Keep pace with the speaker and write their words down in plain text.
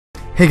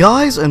Hey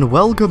guys, and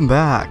welcome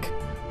back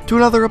to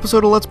another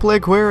episode of Let's Play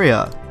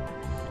Aquaria.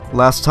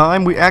 Last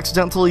time, we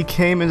accidentally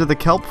came into the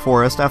kelp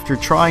forest after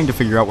trying to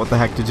figure out what the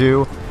heck to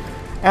do.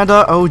 And,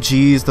 oh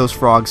geez, those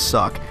frogs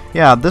suck.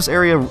 Yeah, this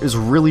area is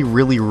really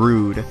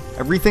rude.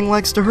 Everything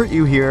likes to hurt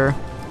you here.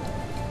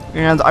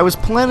 And I was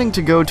planning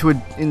to go to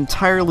an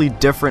entirely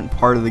different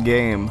part of the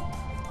game,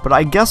 but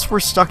I guess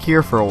we're stuck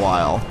here for a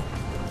while.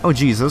 Oh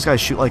geez, those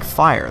guys shoot like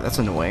fire. That's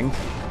annoying.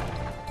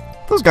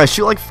 Those guys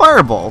shoot like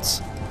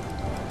firebolts.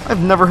 I've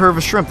never heard of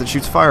a shrimp that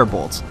shoots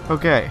firebolts.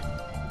 Okay.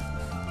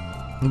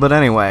 But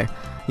anyway,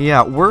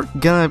 yeah, we're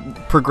gonna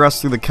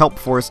progress through the kelp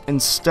forest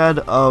instead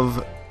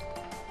of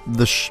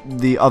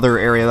the other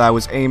area that I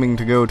was aiming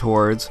to go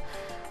towards,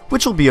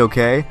 which will be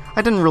okay.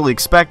 I didn't really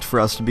expect for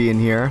us to be in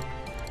here,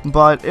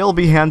 but it'll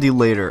be handy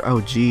later.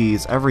 Oh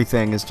geez,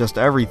 everything is just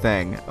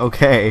everything.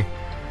 Okay.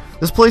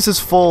 This place is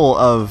full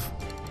of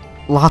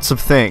lots of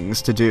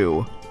things to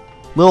do.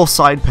 Little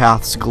side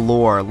paths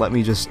galore, let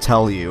me just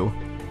tell you.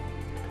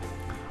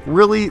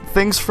 Really,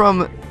 things from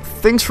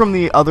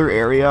the other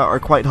area are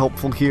quite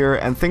helpful here,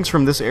 and things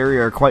from this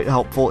area are quite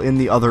helpful in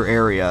the other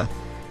area.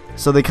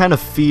 So they kind of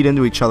feed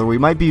into each other. We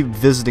might be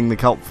visiting the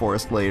kelp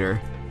forest later,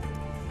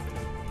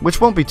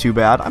 which won't be too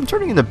bad. I'm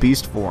turning into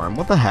beast form.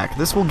 What the heck?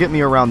 This will get me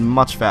around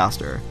much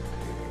faster.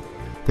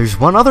 There's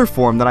one other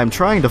form that I'm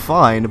trying to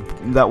find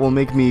that will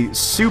make me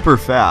super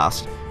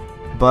fast,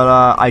 but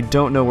I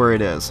don't know where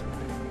it is.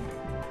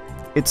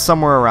 It's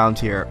somewhere around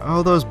here.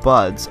 Oh, those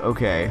buds.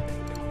 Okay.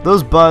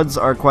 Those buds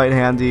are quite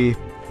handy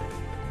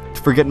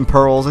for getting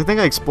pearls. I think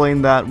I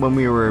explained that when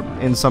we were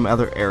in some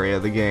other area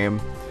of the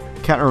game.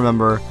 Can't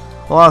remember.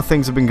 A lot of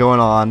things have been going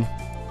on.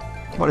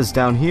 What is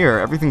down here?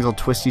 Everything's all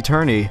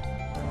twisty-turny.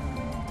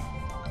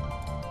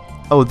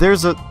 Oh,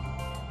 there's a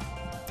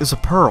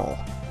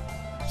pearl.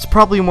 It's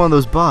probably in one of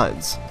those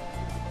buds.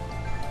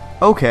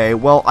 Okay,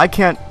 well, I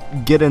can't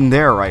get in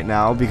there right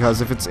now, because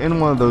if it's in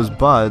one of those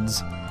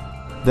buds,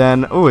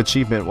 then... oh,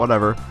 achievement,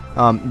 whatever.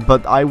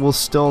 But I will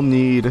still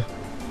need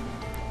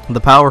the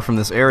power from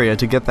this area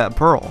to get that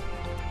pearl.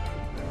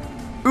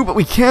 Ooh, but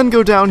we can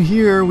go down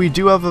here. We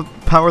do have a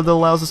power that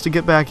allows us to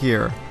get back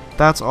here.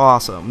 That's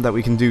awesome that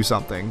we can do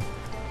something.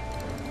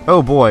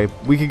 Oh boy,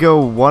 we could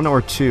go one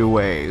or two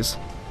ways.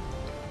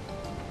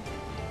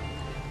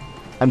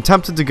 I'm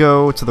tempted to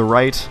go to the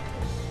right.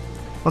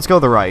 Let's go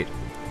to the right.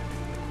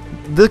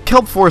 The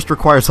kelp forest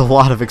requires a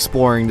lot of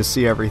exploring to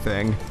see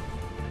everything.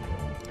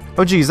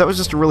 Oh geez, that was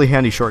just a really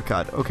handy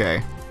shortcut.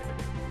 Okay.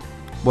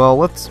 Well,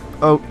 let's...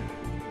 oh,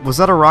 was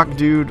that a rock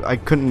dude? I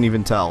couldn't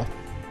even tell.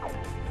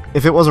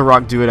 If it was a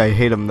rock dude, I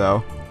hate him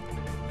though.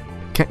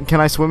 Can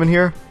I swim in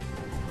here?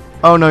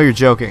 Oh no, you're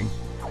joking.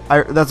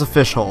 That's a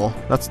fish hole.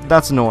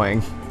 That's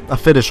annoying. A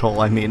fitish hole,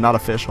 I mean, not a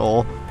fish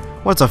hole.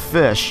 What's a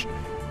fish?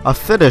 A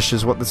fitish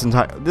is what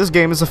this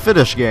game is a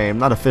fitish game,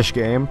 not a fish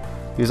game,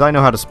 because I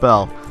know how to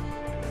spell.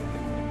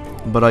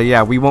 But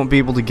yeah, we won't be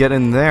able to get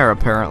in there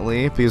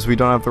apparently because we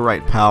don't have the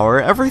right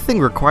power. Everything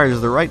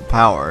requires the right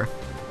power.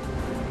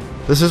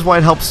 This is why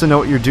it helps to know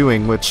what you're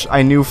doing, which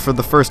I knew for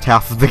the first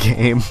half of the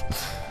game.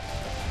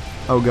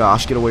 Oh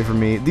gosh, get away from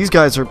me. These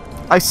guys are...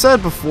 I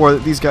said before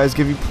that these guys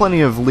give you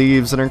plenty of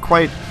leaves and are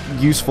quite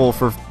useful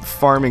for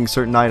farming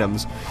certain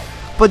items.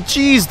 But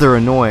geez, they're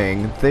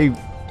annoying. They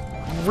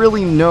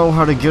really know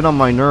how to get on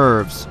my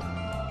nerves.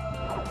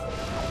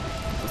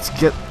 Let's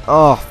get...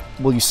 oh,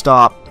 will you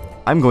stop?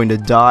 I'm going to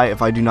die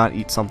if I do not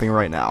eat something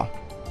right now.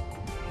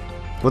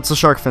 What's the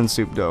shark fin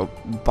soup dough?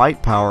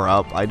 Bite power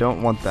up. I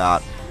don't want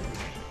that.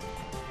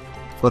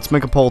 Let's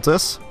make a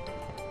poultice.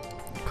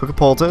 Cook a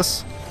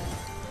poultice.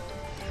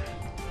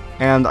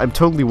 And I'm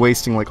totally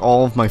wasting like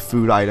all of my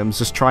food items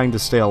just trying to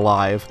stay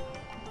alive.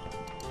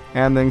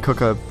 And then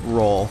cook a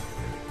roll.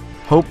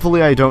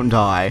 Hopefully I don't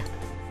die.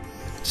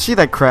 See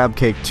that crab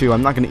cake too.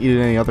 I'm not going to eat it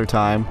any other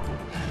time.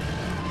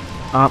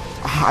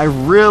 I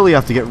really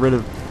have to get rid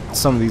of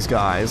some of these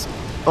guys.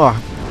 Ugh.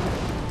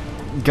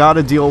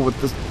 Gotta deal with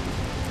this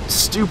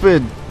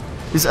stupid...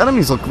 these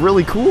enemies look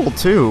really cool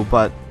too,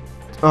 but...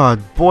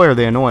 boy are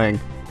they annoying.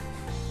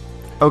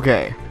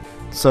 Okay,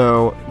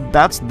 so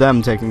that's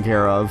them taken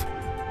care of.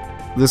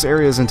 This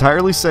area is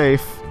entirely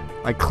safe.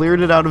 I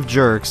cleared it out of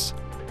jerks.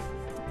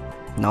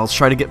 Now let's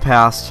try to get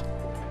past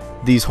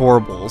these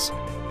horribles.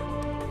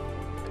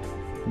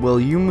 Will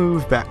you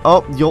move back?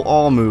 Oh, you'll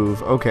all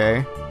move.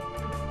 Okay.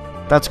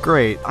 That's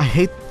great.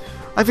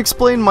 I've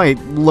explained my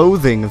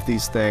loathing of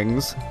these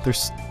things.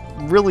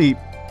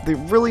 They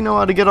really know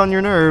how to get on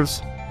your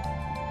nerves.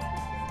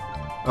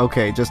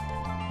 Okay, just...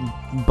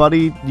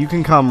 buddy, you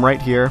can come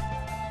right here.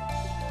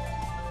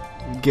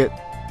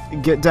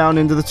 Get down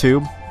into the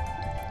tube.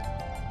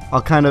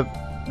 I'll kind of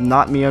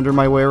not meander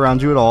my way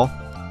around you at all.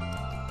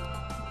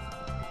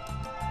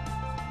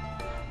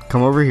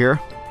 Come over here.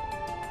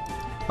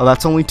 Oh,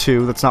 that's only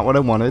two. That's not what I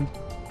wanted.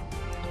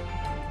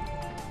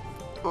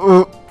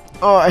 Oh,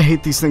 I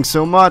hate these things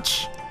so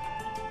much.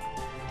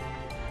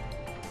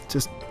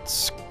 Just...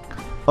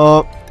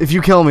 if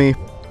you kill me...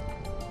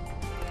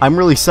 I'm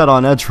really set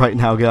on edge right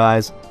now,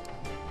 guys.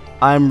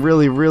 I'm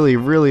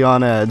really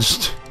on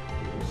edge.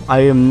 I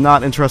am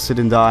not interested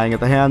in dying at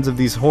the hands of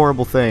these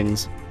horrible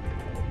things.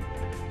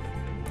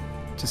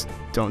 Just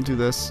don't do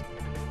this.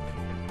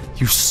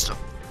 You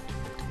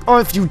Oh,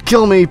 if you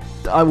kill me,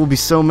 I will be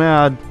so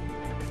mad.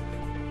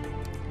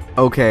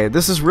 Okay,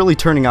 this is really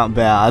turning out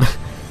bad.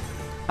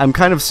 I'm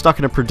kind of stuck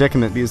in a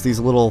predicament because these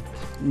little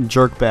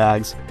jerk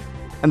bags.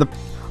 And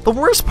the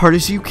worst part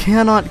is you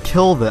cannot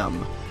kill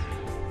them.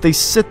 They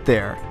sit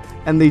there,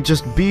 and they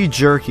just be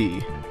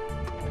jerky.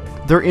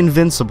 They're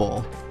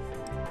invincible.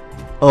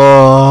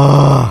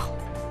 Ugh.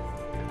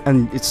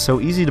 And it's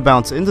so easy to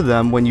bounce into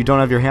them when you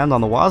don't have your hand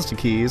on the WASD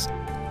keys.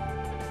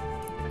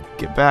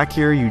 Get back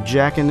here, you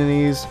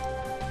jackaninnies.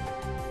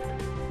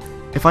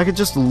 If I could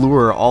just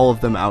lure all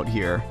of them out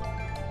here.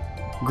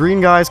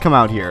 Green guys, come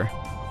out here.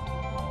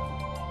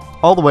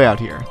 All the way out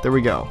here. There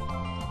we go.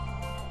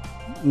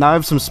 Now I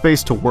have some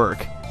space to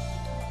work.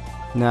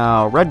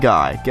 Now, red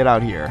guy, get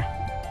out here.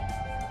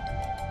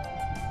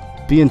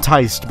 Be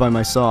enticed by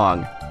my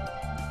song.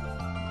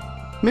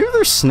 Maybe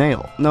they're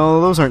snail. No,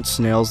 those aren't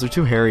snails. They're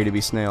too hairy to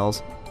be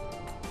snails.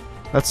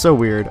 That's so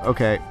weird.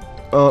 Okay.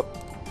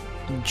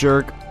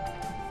 Jerk.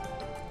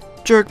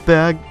 Jerk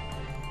bag.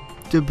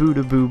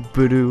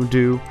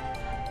 Da-boo-da-boo-boo-doo-doo.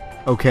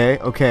 Okay,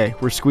 okay.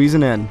 We're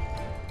squeezing in.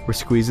 We're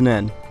squeezing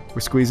in.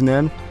 We're squeezing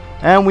in.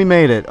 And we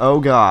made it.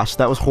 Oh gosh,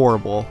 that was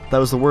horrible. That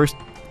was the worst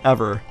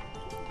ever.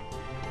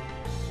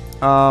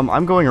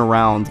 I'm going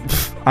around.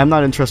 I'm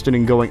not interested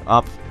in going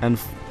up and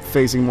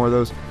facing more of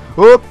those.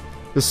 Whoop!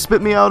 Just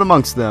spit me out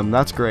amongst them.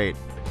 That's great.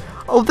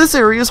 Oh, this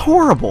area is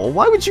horrible.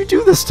 Why would you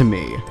do this to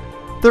me?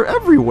 They're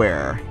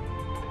everywhere.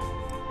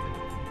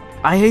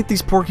 I hate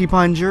these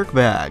porcupine jerk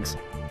bags.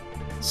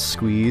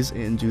 Squeeze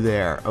into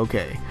there.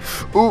 Okay.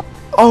 Ooh.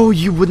 Oh,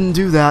 you wouldn't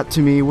do that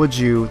to me, would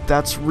you?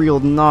 That's real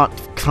not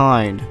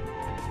kind.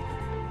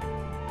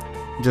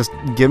 Just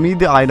give me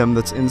the item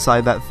that's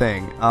inside that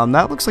thing.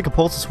 That looks like a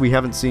poultice we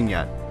haven't seen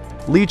yet.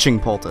 Leeching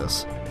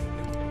poultice.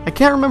 I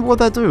can't remember what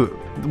that do.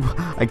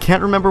 I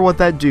can't remember what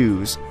that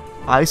does.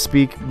 I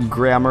speak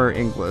grammar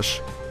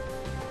English.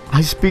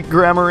 I speak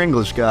grammar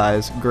English,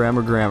 guys.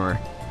 Grammar.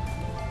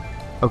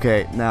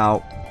 Okay,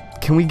 now,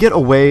 can we get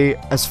away,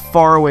 as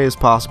far away as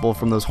possible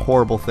from those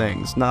horrible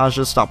things?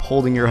 Nausea, stop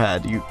holding your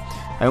head.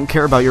 I don't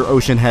care about your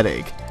ocean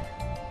headache.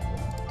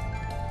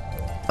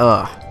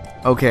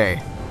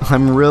 Okay.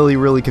 I'm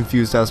really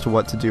confused as to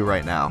what to do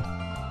right now.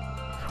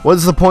 What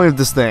is the point of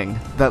this thing?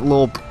 That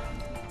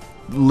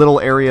little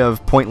area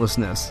of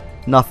pointlessness.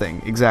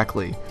 Nothing,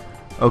 exactly.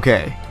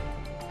 Okay.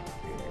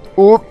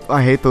 Oop,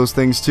 I hate those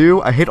things too.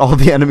 I hate all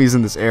the enemies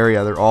in this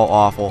area. They're all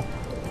awful.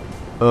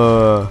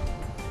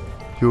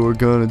 You're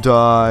gonna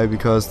die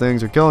because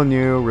things are killing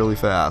you really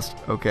fast.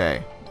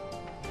 Okay.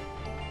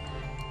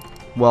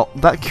 Well,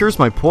 that cures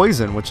my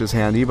poison, which is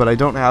handy, but I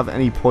don't have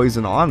any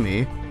poison on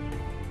me.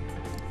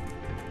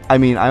 I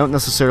mean, I don't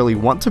necessarily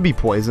want to be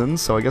poisoned,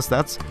 so I guess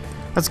that's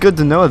good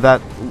to know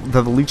that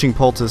the leeching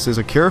poultice is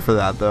a cure for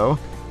that, though.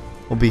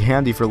 Will be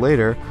handy for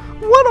later.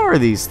 What are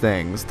these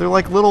things? They're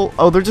like little...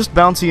 Oh, they're just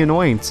bouncy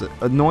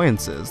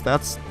annoyances.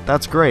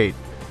 That's great.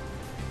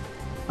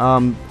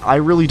 I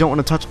really don't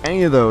want to touch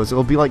any of those.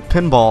 It'll be like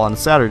pinball on a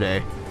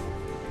Saturday.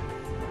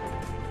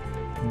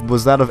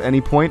 Was that of any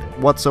point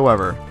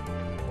whatsoever?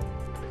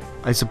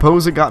 I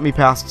suppose it got me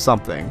past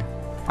something.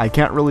 I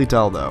can't really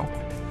tell, though.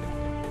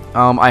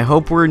 I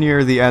hope we're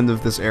near the end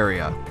of this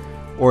area.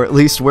 Or at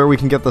least where we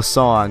can get the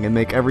song and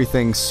make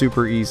everything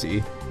super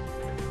easy.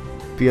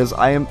 Because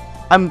I'm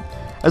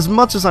as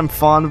much as I'm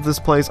fond of this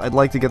place, I'd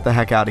like to get the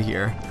heck out of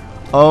here.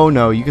 Oh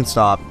no, you can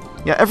stop.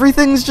 Yeah,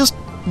 everything's just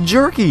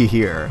jerky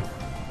here.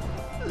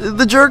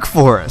 The jerk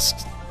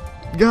forest.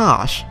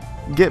 Gosh,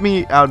 get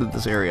me out of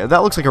this area.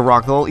 That looks like a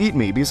rock that'll eat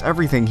me because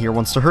everything here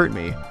wants to hurt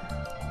me.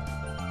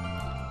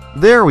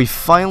 There, we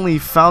finally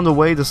found a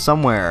way to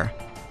somewhere.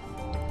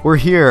 We're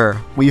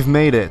here. We've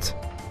made it.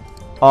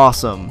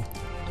 Awesome.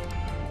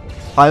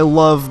 I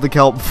love the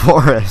kelp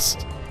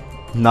forest.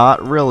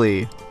 Not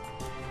really.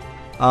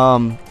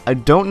 I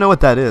don't know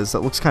what that is.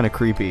 That looks kind of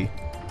creepy.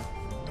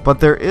 But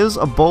there is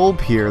a bulb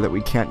here that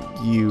we can't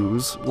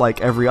use,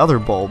 like every other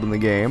bulb in the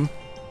game.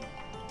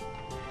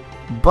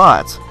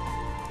 But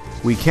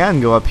we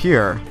can go up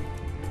here,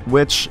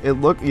 which it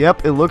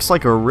looks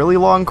like a really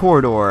long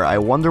corridor. I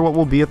wonder what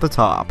will be at the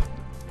top.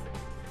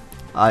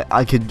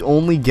 I could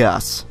only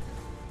guess.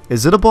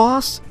 Is it a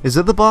boss? Is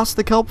it the boss of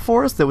the kelp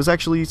forest that was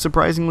actually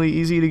surprisingly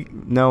easy to...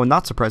 No,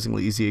 not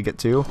surprisingly easy to get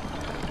to.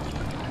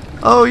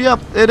 Oh, yep,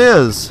 it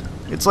is.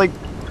 It's like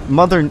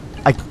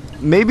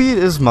maybe it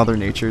is Mother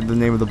Nature, the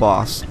name of the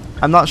boss.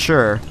 I'm not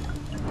sure.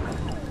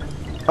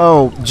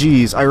 Oh,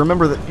 geez, I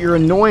remember that you're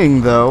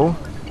annoying, though.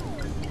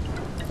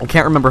 I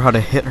can't remember how to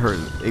hit her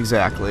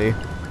exactly.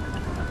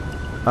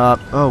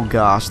 Oh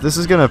gosh, this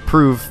is gonna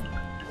prove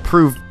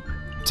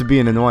to be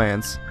an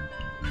annoyance.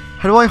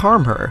 How do I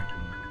harm her?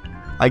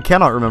 I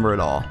cannot remember at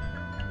all.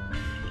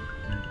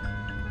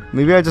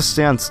 Maybe I just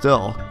stand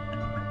still.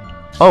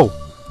 Oh,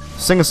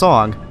 sing a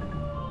song.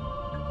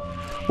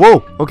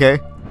 Whoa, okay.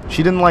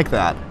 She didn't like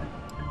that.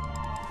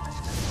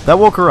 That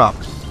woke her up.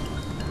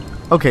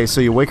 Okay,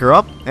 so you wake her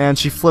up, and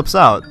she flips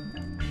out.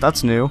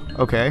 That's new.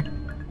 Okay.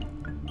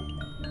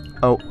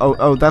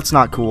 Oh, that's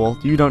not cool.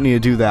 You don't need to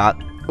do that.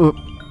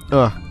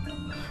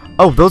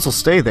 Oh, those will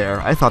stay there.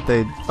 I thought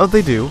they'd... Oh,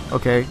 they do.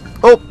 Okay.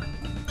 Oh!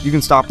 You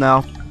can stop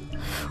now.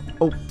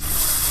 Oh,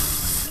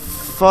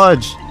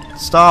 fudge.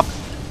 Stop.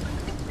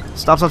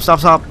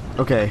 Stop.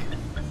 Okay.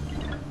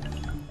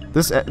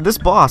 This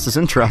boss is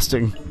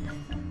interesting.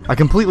 I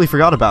completely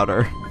forgot about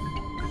her.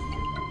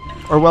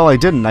 Or, well, I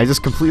didn't. I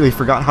just completely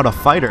forgot how to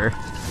fight her.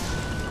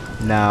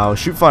 Now,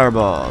 shoot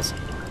fireballs.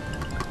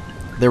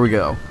 There we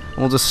go.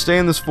 We'll just stay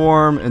in this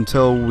form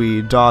until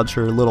we dodge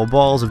her little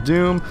balls of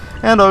doom.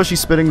 And oh, she's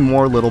spitting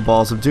more little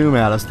balls of doom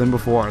at us than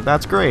before.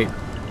 That's great.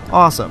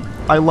 Awesome.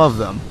 I love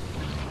them.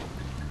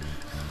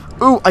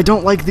 Ooh, I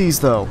don't like these,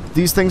 though.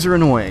 These things are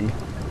annoying.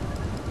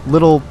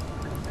 Little...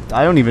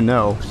 I don't even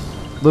know.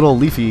 Little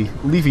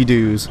leafy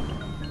doos.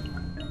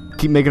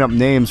 Keep making up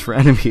names for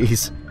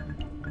enemies.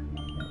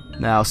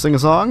 Now, sing a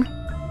song.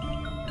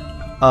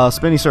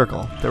 Spinny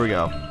circle. There we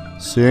go.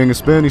 Sing a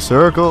spinny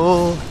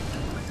circle.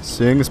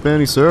 Sing a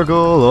spinny circle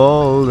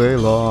all day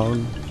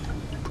long.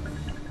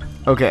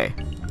 Okay.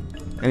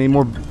 Any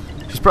more...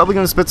 She's probably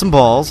going to spit some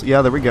balls.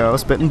 Yeah, there we go.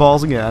 Spitting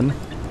balls again.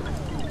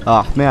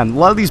 Oh, man. A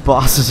lot of these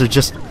bosses are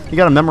just... You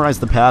gotta memorize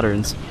the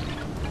patterns.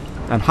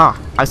 And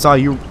I saw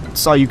you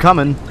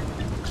coming.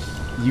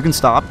 You can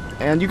stop.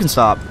 And you can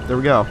stop. There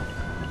we go.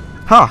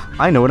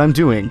 I know what I'm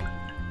doing.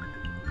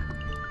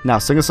 Now,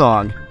 sing a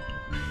song.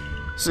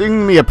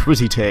 Sing me a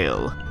pretty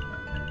tale.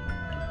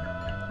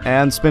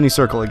 And spinny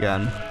circle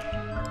again.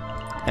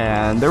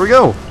 And there we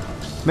go.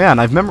 Man,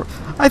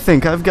 I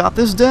think I've got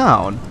this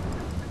down.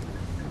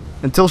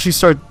 Until she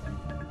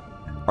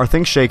Are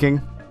things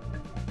shaking?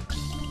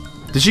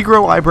 Did she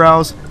grow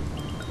eyebrows?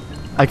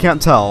 I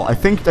can't tell. I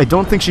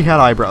don't think she had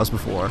eyebrows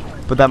before.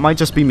 But that might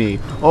just be me.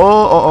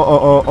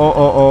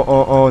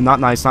 Oh, not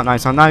nice.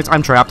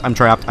 I'm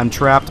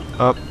trapped.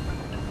 Oh.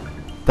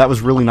 That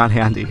was really not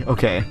handy.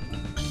 Okay.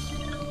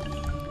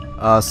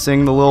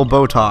 Sing the little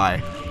bow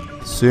tie.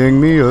 Sing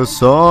me a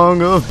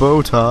song of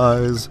bow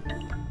ties.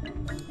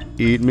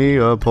 Eat me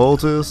a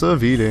poultice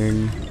of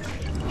eating.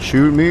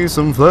 Shoot me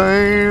some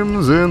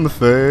flames in the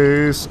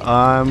face.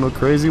 I'm a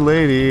crazy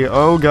lady.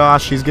 Oh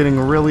gosh, she's getting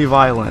really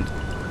violent.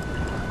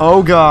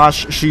 Oh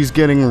gosh, she's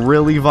getting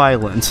really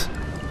violent.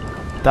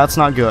 That's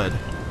not good.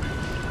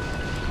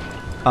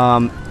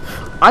 I'm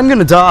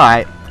gonna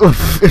die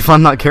if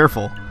I'm not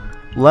careful.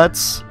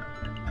 Let's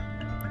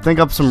think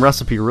up some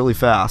recipe really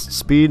fast.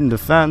 Speed and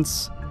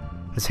defense.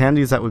 As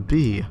handy as that would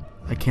be,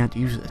 I can't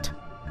use it.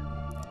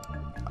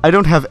 I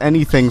don't have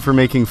anything for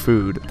making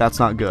food. That's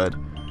not good.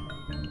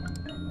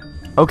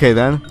 Okay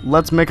then,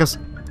 let's make us...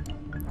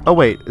 Oh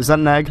wait, is that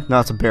an egg? No,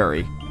 that's a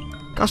berry.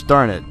 Gosh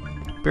darn it.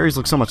 Berries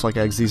look so much like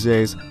eggs these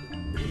days.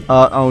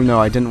 Oh no,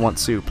 I didn't want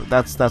soup.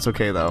 That's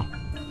okay though.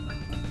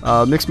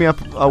 Mix me up,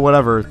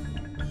 whatever.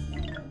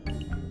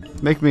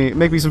 Make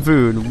me some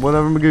food.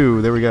 Whatever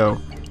magoo. There we go.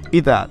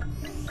 Eat that.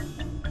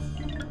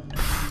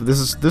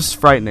 This is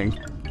frightening.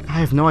 I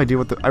have no idea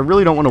what I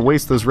really don't want to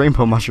waste those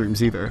rainbow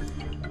mushrooms either.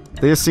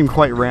 They just seem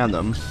quite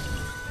random.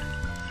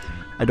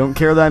 I don't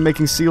care that I'm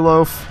making sea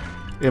loaf.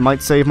 It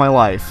might save my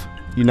life.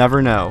 You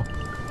never know.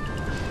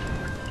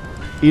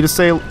 Eat a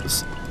sea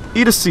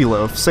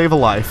loaf. Save a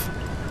life.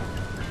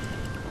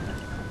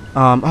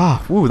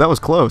 Woo, that was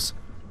close.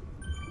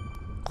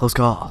 Close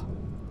call.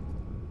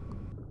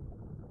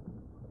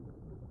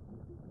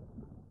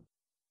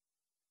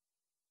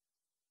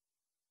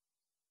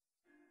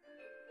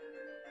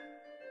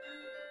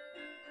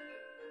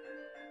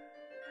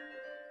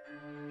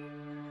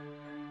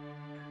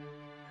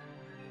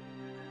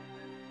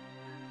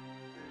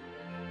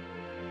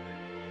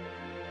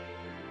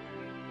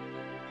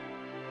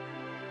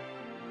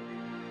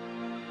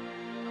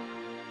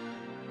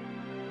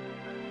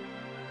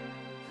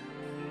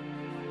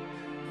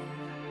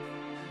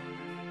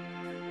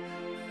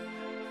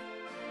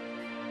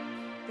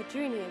 The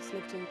Druniads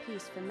lived in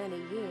peace for many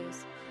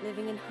years,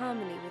 living in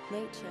harmony with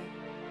nature,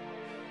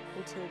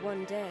 until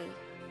one day,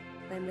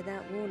 when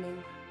without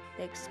warning,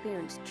 they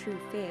experienced true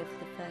fear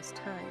for the first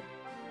time.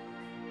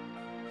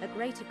 A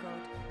greater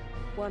god,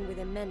 one with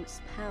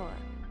immense power,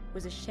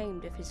 was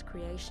ashamed of his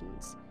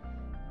creations.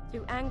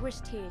 Through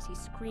anguished tears he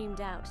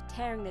screamed out,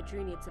 tearing the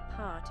Druniads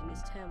apart in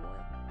his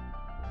turmoil.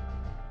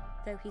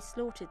 Though he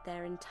slaughtered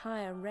their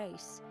entire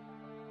race,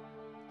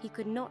 he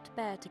could not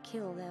bear to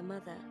kill their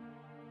mother.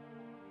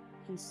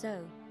 And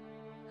so,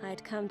 I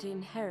had come to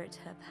inherit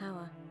her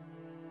power.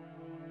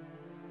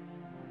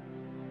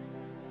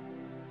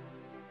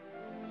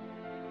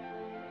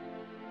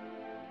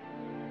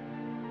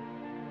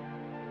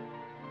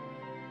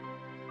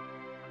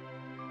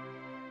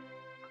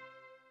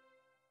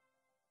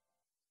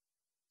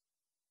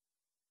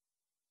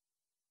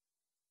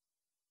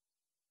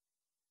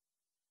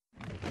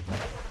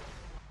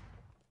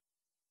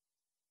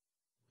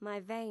 My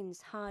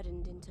veins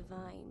hardened into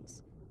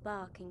vines.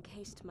 Bark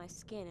encased my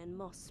skin and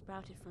moss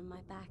sprouted from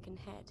my back and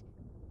head.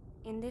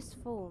 In this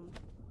form,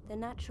 the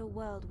natural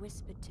world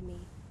whispered to me,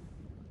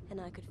 and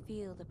I could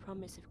feel the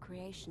promise of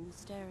creation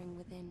stirring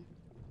within.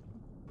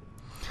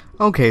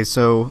 Okay,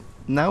 so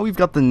now we've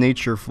got the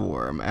nature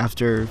form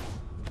after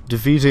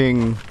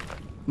defeating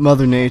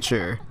Mother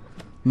Nature,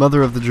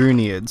 Mother of the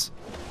Druniads.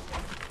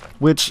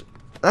 Which,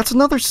 that's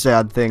another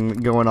sad thing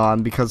going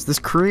on, because this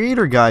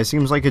creator guy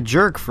seems like a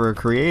jerk for a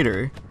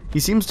creator. He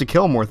seems to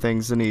kill more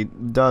things than he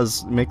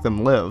does make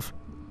them live.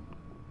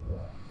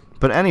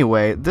 But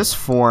anyway, this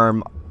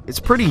form, it's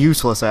pretty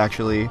useless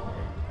actually.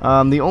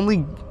 I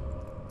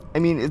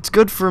mean, it's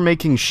good for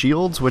making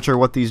shields, which are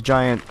what these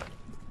giant,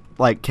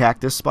 like,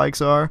 cactus spikes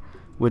are,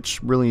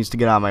 which really needs to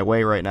get out of my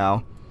way right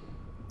now.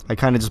 I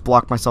kind of just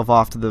blocked myself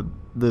off to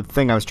the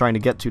thing I was trying to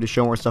get to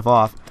show more stuff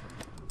off.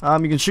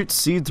 You can shoot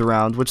seeds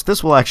around, which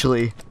this will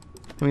actually,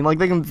 I mean, like,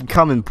 they can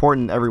become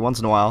important every once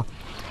in a while.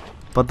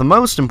 But the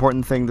most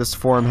important thing this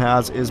form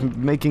has is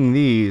making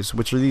these,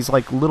 which are these,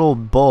 like, little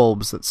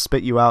bulbs that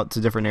spit you out to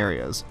different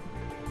areas.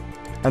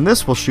 And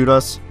this will shoot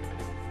us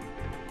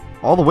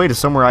all the way to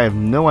somewhere I have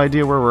no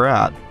idea where we're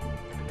at.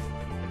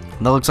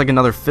 And that looks like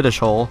another fetish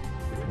hole.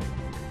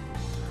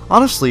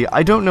 Honestly,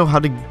 I don't know how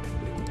to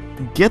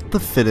get the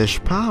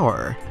fetish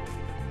power.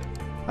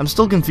 I'm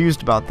still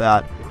confused about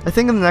that. I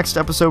think in the next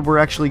episode we're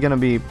actually going to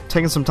be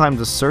taking some time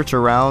to search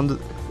around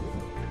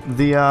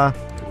the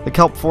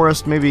kelp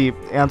forest, maybe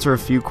answer a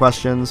few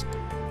questions.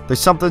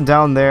 There's something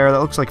down there that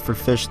looks like for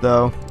fish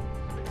though.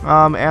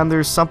 And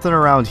there's something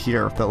around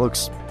here that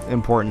looks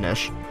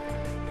important-ish.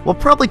 We'll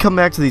probably come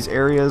back to these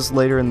areas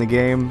later in the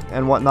game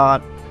and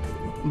whatnot.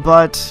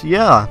 But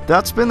yeah,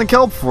 that's been the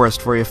kelp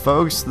forest for you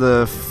folks,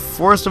 the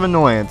forest of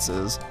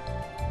annoyances.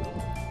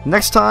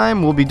 Next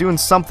time we'll be doing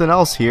something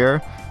else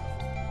here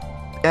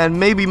and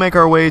maybe make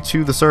our way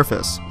to the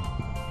surface.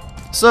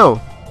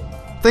 So,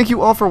 thank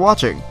you all for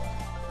watching,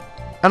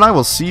 and I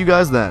will see you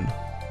guys then.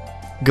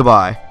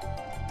 Goodbye.